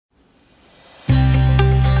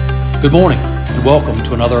Good morning, and welcome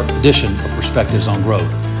to another edition of Perspectives on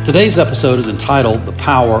Growth. Today's episode is entitled The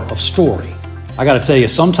Power of Story. I got to tell you,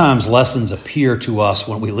 sometimes lessons appear to us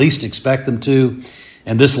when we least expect them to,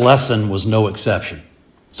 and this lesson was no exception.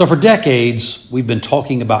 So for decades, we've been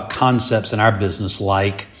talking about concepts in our business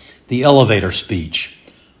like the elevator speech,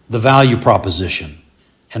 the value proposition,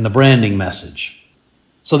 and the branding message.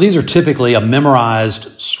 So these are typically a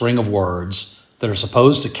memorized string of words that are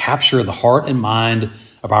supposed to capture the heart and mind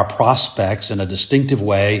of our prospects in a distinctive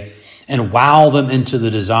way and wow them into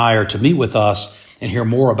the desire to meet with us and hear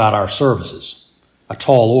more about our services. A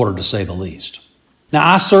tall order, to say the least. Now,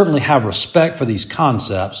 I certainly have respect for these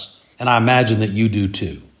concepts, and I imagine that you do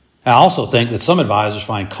too. I also think that some advisors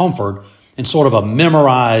find comfort in sort of a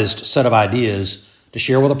memorized set of ideas to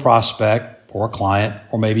share with a prospect or a client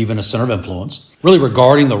or maybe even a center of influence, really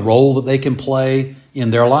regarding the role that they can play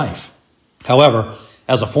in their life. However,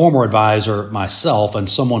 as a former advisor myself and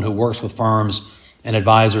someone who works with firms and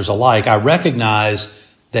advisors alike, I recognize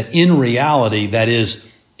that in reality, that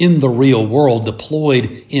is, in the real world,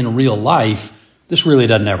 deployed in real life, this really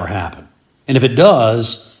doesn't ever happen. And if it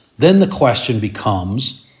does, then the question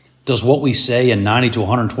becomes, does what we say in 90 to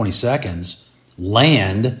 120 seconds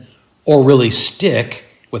land or really stick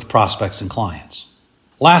with prospects and clients?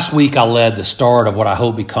 Last week, I led the start of what I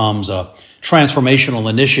hope becomes a transformational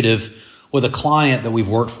initiative with a client that we've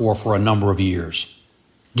worked for a number of years.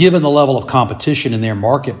 Given the level of competition in their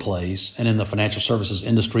marketplace and in the financial services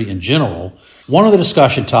industry in general, one of the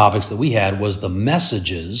discussion topics that we had was the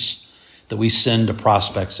messages that we send to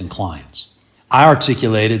prospects and clients. I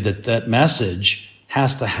articulated that message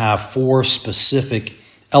has to have 4 specific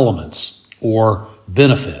elements or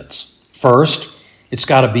benefits. First, it's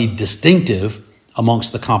got to be distinctive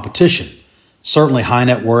amongst the competition. Certainly high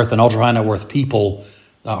net worth and ultra high net worth people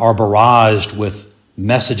are barraged with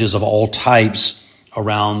messages of all types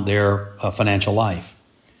around their financial life.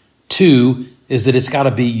 2 is that it's got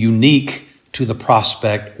to be unique to the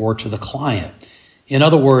prospect or to the client. In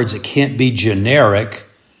other words, it can't be generic.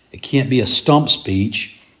 It can't be a stump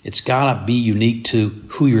speech. It's got to be unique to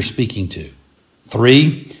who you're speaking to.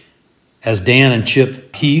 3, as Dan and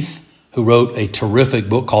Chip Heath, who wrote a terrific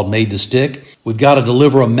book called Made to Stick, we've got to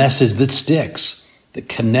deliver a message that sticks, that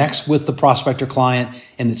connects with the prospect or client,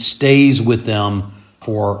 and that stays with them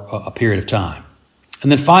for a period of time. And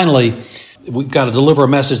then finally, we've got to deliver a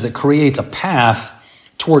message that creates a path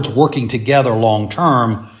towards working together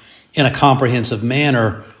long-term in a comprehensive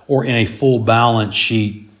manner or in a full balance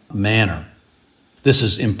sheet manner. This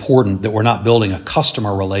is important, that we're not building a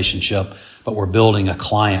customer relationship, but we're building a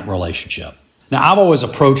client relationship. Now, I've always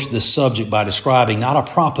approached this subject by describing not a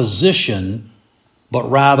proposition, but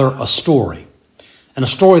rather a story. And a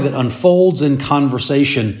story that unfolds in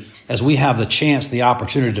conversation as we have the chance, the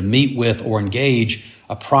opportunity to meet with or engage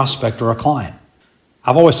a prospect or a client.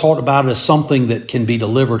 I've always talked about it as something that can be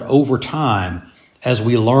delivered over time as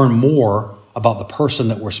we learn more about the person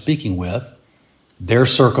that we're speaking with, their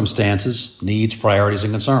circumstances, needs, priorities,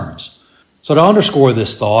 and concerns. So to underscore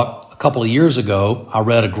this thought, a couple of years ago, I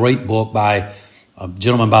read a great book by a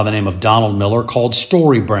gentleman by the name of Donald Miller called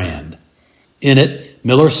Story Brand. In it,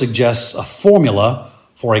 Miller suggests a formula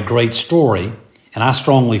for a great story, and I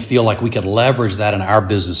strongly feel like we could leverage that in our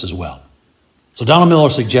business as well. So Donald Miller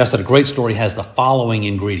suggests that a great story has the following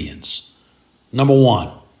ingredients. Number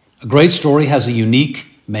 1, a great story has a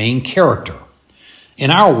unique main character.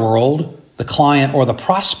 In our world, the client or the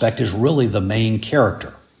prospect is really the main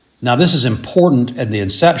character. Now, this is important at the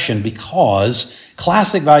inception because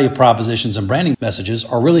classic value propositions and branding messages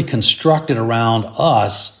are really constructed around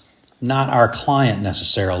us, not our client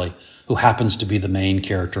necessarily, who happens to be the main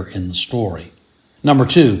character in the story. Number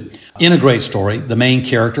 2, in a great story, the main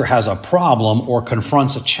character has a problem or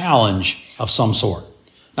confronts a challenge of some sort.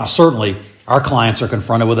 Now, certainly, our clients are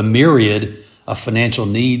confronted with a myriad of financial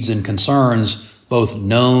needs and concerns, both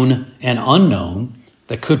known and unknown,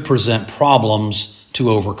 that could present problems to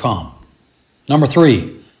overcome. Number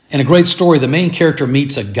 3, in a great story, the main character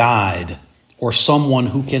meets a guide or someone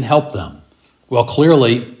who can help them. Well,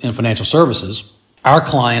 clearly, in financial services, our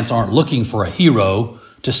clients aren't looking for a hero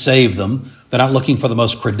to save them. They're not looking for the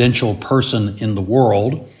most credentialed person in the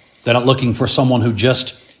world. They're not looking for someone who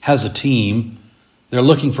just has a team. They're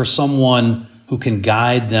looking for someone who can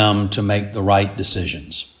guide them to make the right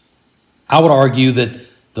decisions. I would argue that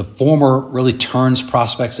the former really turns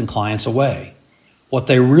prospects and clients away. What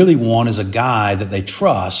they really want is a guide that they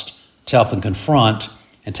trust to help them confront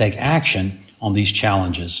and take action on these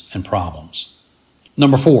challenges and problems.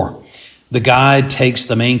 Number 4, the guide takes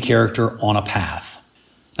the main character on a path.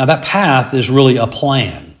 Now, that path is really a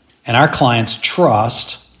plan, and our clients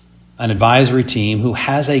trust an advisory team who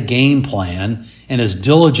has a game plan and is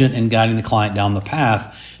diligent in guiding the client down the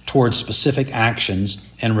path towards specific actions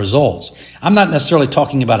and results. I'm not necessarily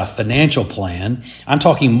talking about a financial plan. I'm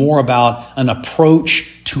talking more about an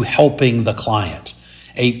approach to helping the client,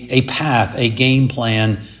 a path, a game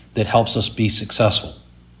plan that helps us be successful.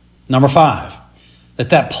 Number 5,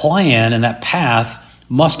 that plan and that path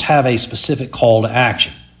must have a specific call to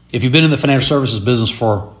action. If you've been in the financial services business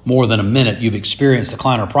for more than a minute, you've experienced the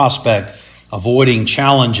client or prospect avoiding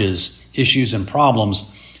challenges, issues, and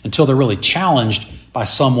problems until they're really challenged by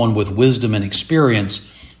someone with wisdom and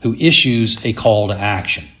experience who issues a call to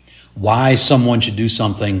action. Why someone should do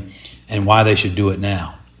something and why they should do it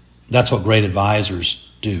now. That's what great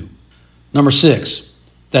advisors do. Number 6,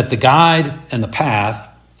 that the guide and the path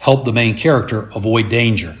help the main character avoid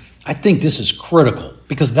danger. I think this is critical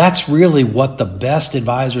because that's really what the best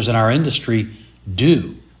advisors in our industry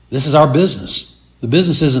do. This is our business. The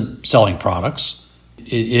business isn't selling products.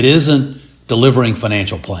 It isn't delivering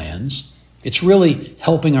financial plans. It's really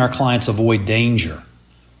helping our clients avoid danger.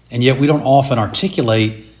 And yet we don't often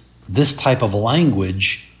articulate this type of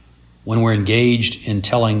language when we're engaged in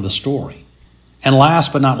telling the story. And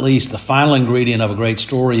last but not least, the final ingredient of a great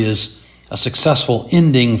story is a successful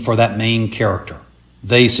ending for that main character.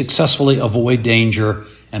 They successfully avoid danger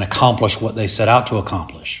and accomplish what they set out to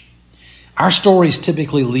accomplish. Our stories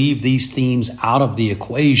typically leave these themes out of the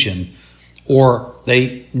equation, or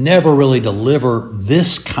they never really deliver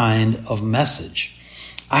this kind of message.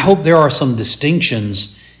 I hope there are some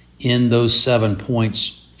distinctions in those 7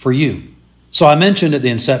 points for you. So I mentioned at the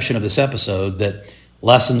inception of this episode that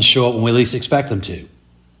lessons show up when we least expect them to.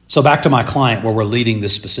 So back to my client where we're leading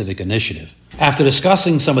this specific initiative. After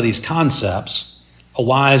discussing some of these concepts, a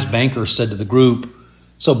wise banker said to the group,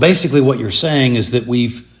 so basically what you're saying is that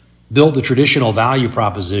we've built the traditional value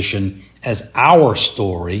proposition as our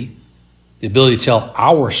story, the ability to tell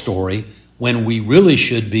our story, when we really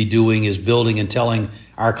should be doing is building and telling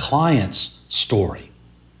our client's story.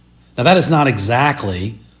 Now that is not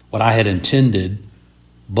exactly what I had intended,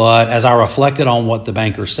 but as I reflected on what the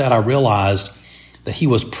banker said, I realized that he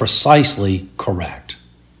was precisely correct.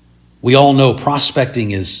 We all know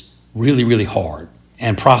prospecting is really, really hard,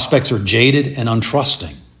 and prospects are jaded and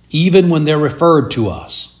untrusting, even when they're referred to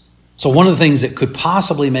us. So one of the things that could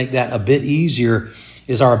possibly make that a bit easier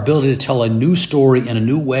is our ability to tell a new story in a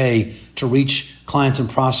new way to reach clients and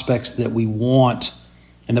prospects that we want,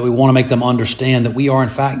 and that we want to make them understand that we are in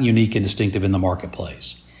fact unique and distinctive in the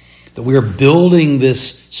marketplace. That we are building this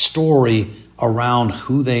story around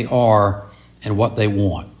who they are and what they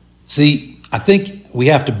want. See, I think we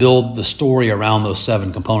have to build the story around those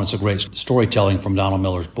 7 components of great storytelling from Donald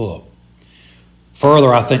Miller's book.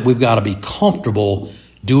 Further, I think we've got to be comfortable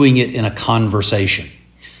doing it in a conversation.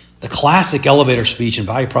 The classic elevator speech and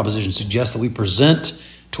value proposition suggests that we present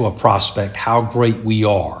to a prospect how great we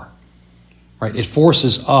are. Right? It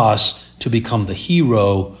forces us to become the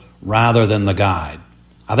hero rather than the guide.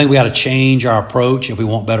 I think we got to change our approach if we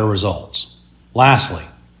want better results. Lastly,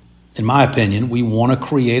 in my opinion, we want to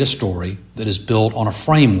create a story that is built on a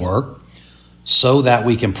framework so that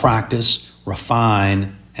we can practice,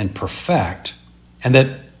 refine, and perfect, and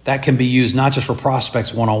that can be used not just for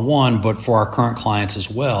prospects one-on-one, but for our current clients as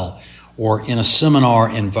well, or in a seminar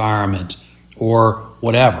environment, or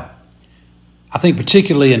whatever. I think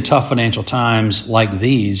particularly in tough financial times like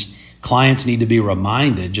these, clients need to be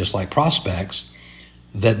reminded, just like prospects,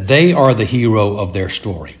 that they are the hero of their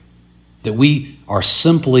story, that we are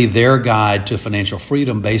simply their guide to financial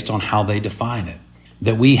freedom based on how they define it,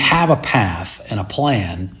 that we have a path and a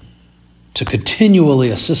plan to continually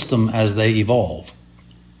assist them as they evolve.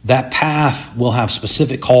 That path will have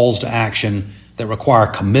specific calls to action that require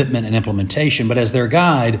commitment and implementation, but as their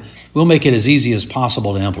guide, we'll make it as easy as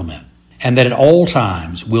possible to implement. And that at all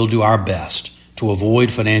times, we'll do our best to avoid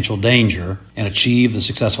financial danger and achieve the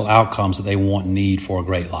successful outcomes that they want and need for a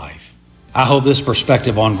great life. I hope this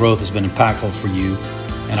perspective on growth has been impactful for you,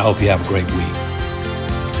 and I hope you have a great week.